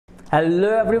Hello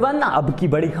everyone, अब की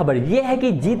बड़ी खबर यह है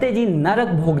कि जीते जी नरक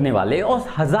भोगने वाले और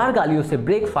 1000 गालियों से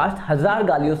ब्रेकफास्ट, 1000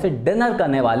 गालियों से डिनर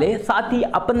करने वाले, साथ ही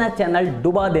अपना चैनल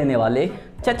डुबा देने वाले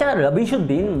चाचा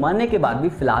रवीशुद्दीन मरने के बाद भी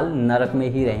फिलहाल नरक में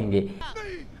ही रहेंगे।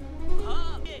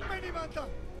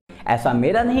 ऐसा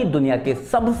मेरा नहीं, दुनिया के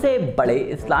सबसे बड़े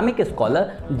इस्लामिक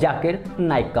स्कॉलर जाकिर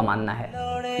नाइक का मानना है।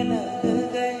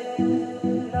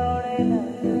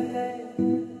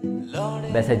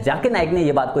 वैसे जाकिर नाइक ने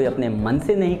यह बात कोई अपने मन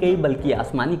से नहीं कही, बल्कि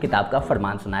आसमानी किताब का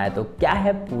फरमान सुनाया। तो क्या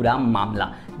है पूरा मामला,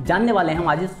 जानने वाले हैं हम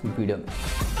आज इस वीडियो में।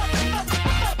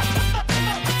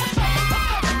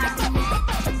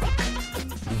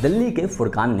 दिल्ली के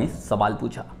फुरकान ने सवाल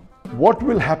पूछा, What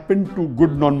will happen to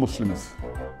good non-Muslims?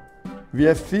 We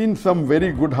have seen some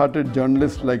very good-hearted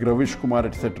journalists like Ravish Kumar,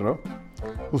 etc.,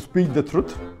 who speak the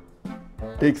truth,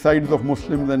 take sides of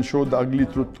Muslims and show the ugly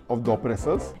truth of the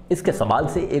oppressors. इसके सवाल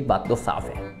से एक बात तो साफ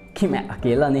है कि मैं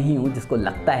अकेला नहीं हूं जिसको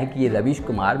लगता है कि ये रवीश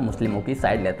कुमार मुस्लिमों की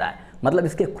साइड लेता है। मतलब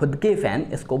इसके खुद के फैन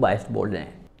इसको बायस्ड बोल रहे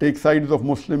हैं। Take sides of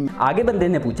Muslims. आगे बंदे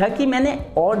ने पूछा कि मैंने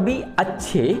और भी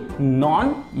अच्छे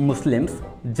नॉन मुस्लिम्स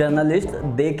जर्नलिस्ट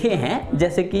देखे हैं,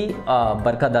 जैसे कि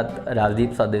बरखा,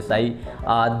 Rajdeep Sardesai,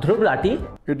 Dhruv Rathee.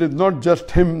 It is not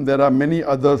just him, there are many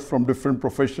others from different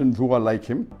professions who are like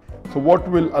him. So what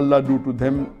will Allah do to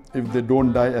them if they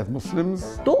don't die as Muslims?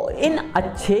 तो इन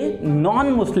अच्छे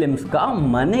non Muslims का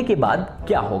मरने के बाद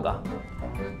क्या होगा?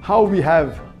 How we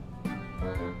have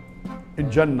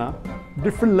in Jannah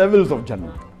different levels of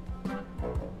Jannah.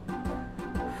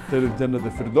 There is Jannah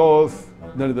al-Firdaus,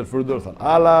 there is al-Firdaus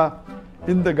al-Ala.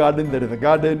 In the garden there is a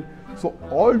garden. So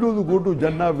all those who go to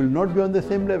Jannah will not be on the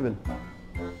same level.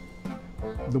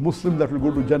 The Muslims that will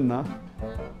go to Jannah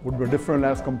would be different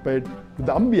as compared to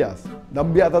the Ambiyas. The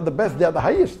Ambiyas are the best, they are the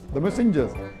highest, the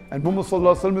messengers. And Muhammad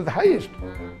Sallallahu Alaihi Wasallam is the highest.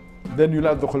 Then you'll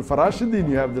have the Khulafa Rashidin,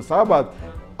 you have the Sahabat.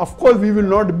 Of course we will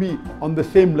not be on the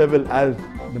same level as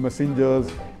the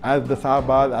messengers, as the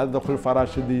Sahabat, as the Khulafa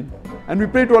Rashidin. And we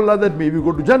pray to Allah that may we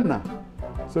go to Jannah.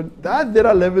 So that there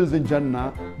are levels in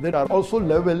Jannah, there are also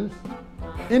levels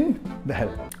in the hell.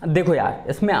 देखो यार,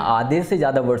 इसमें आधे से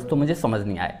ज्यादा words तो मुझे समझ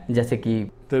नहीं आए, जैसे कि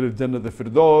there is Jannah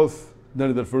al-Firdaus, there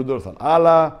is al-Firdaus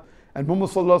al-Ala, and Muhammad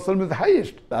Sallallahu Alaihi Wasallam is the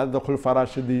highest, as the Khulafa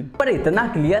Rashidin. पर इतना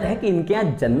क्लियर है कि इनके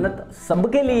यहाँ जन्नत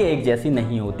सबके लिए एक जैसी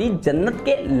नहीं होती, जन्नत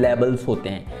के लेवल्स होते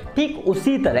हैं। ठीक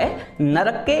उसी तरह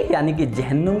नरक के यानी कि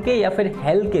जहन्नुम के या फिर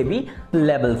हेल के भी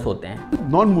लेवल्स होते हैं।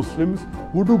 Non-Muslims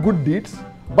who do good deeds,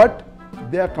 but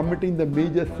they are committing the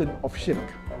major sin of shirk.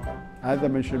 As I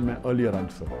mentioned in my earlier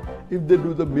answer, if they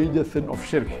do the major sin of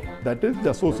shirk, that is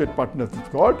the associate partners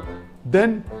with God,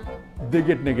 then they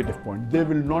get negative point. They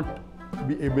will not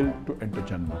be able to enter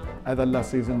Jannah. As Allah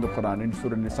says in the Quran in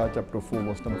Surah Nisa chapter 4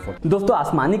 verse number 40. दोस्तों,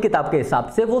 आसमानी किताब के हिसाब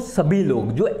से वो सभी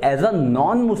लोग जो एज अ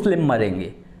नॉन मुस्लिम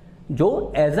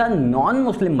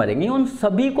मरेंगे, उन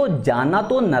सभी को जाना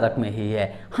तो नरक में ही है।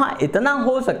 हाँ, इतना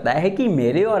हो सकता है कि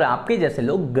मेरे और आपके जैसे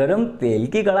लोग गरम तेल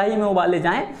की कढ़ाई में उबाले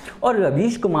जाएं और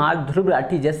रवीश कुमार, ध्रुव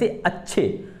राठी जैसे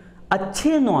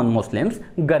अच्छे नॉन मुस्लिम्स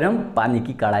गरम पानी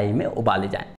की कढ़ाई में उबाले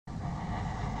जाएं।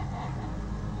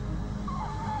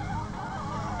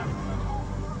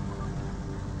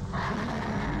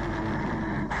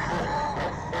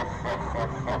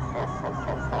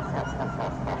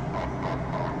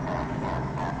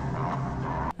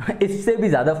 इससे भी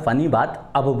ज्यादा फनी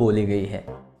बात अब बोली गई है।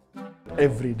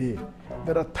 Every day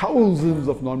there are thousands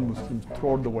of non-Muslims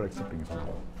throughout the world accepting Islam,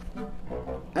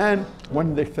 and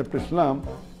when they accept Islam,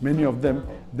 many of them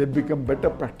they become better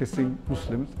practicing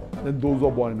Muslims than those who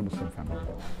are born in a Muslim family.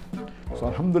 So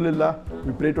Alhamdulillah,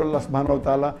 we pray to Allah Subhanahu wa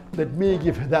Taala that may He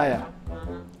give hidayah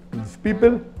to these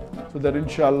people so that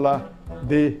inshallah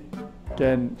they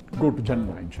can go to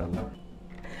Jannah inshallah.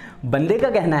 बंदे का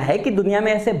कहना है कि दुनिया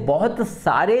में ऐसे बहुत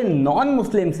सारे नॉन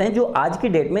मुस्लिम्स हैं जो आज की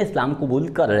डेट में इस्लाम कबूल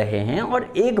कर रहे हैं, और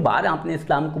एक बार आपने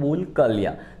इस्लाम कबूल कर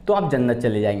लिया तो आप जन्नत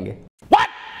चले जाएंगे।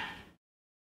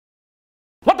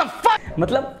 What the fuck?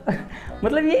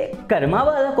 मतलब ये कर्मा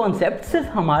वाला कॉन्सेप्ट सिर्फ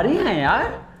हमारे यहाँ है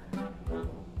यार।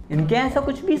 इनके यहाँ ऐसा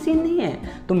कुछ भी सीन नहीं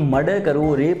है। तुम मर्डर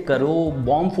करो, रेप करो,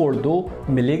 बॉम्ब फोड़ दो,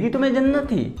 मिलेगी तुम्हें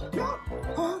जन्नत ही।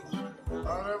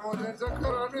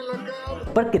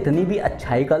 पर कितनी भी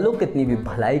अच्छाई कर लो, कितनी भी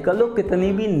भलाई कर लो,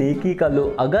 कितनी भी नेकी कर लो,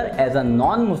 अगर एज अ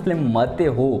नॉन मुस्लिम मरते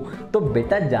हो तो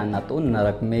बेटा जाना तो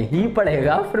नरक में ही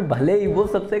पड़ेगा, फिर भले ही वो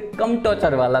सबसे कम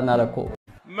टॉर्चर वाला नरक हो।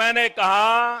 मैंने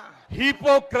कहा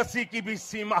हिपोक्रेसी की भी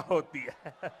सीमा होती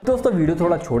है। दोस्तों वीडियो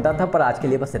थोड़ा छोटा था पर आज के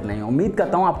लिए बस इतना ही। उम्मीद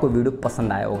करता हूँ आपको वीडियो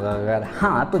पसंद आया होगा। अगर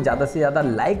हाँ तो ज़्यादा से ज़्यादा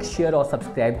लाइक शेयर और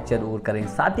सब्सक्राइब जरूर करें।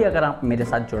 साथ ही अगर आप मेरे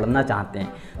साथ जुड़ना चाहते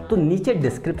हैं तो नीचे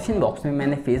डिस्क्रिप्शन बॉक्स में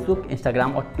मैंने फेसबुक,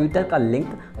 इंस्टाग्राम और ट्विटर का लिंक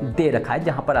दे रखा है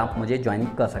जहाँ पर आप मुझे ज्वाइन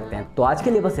कर सकते हैं। तो आज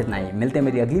के लिए बस इतना ही। मिलते हैं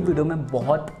मेरी अगली वीडियो में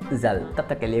बहुत जल्द। तब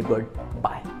तक के लिए गुड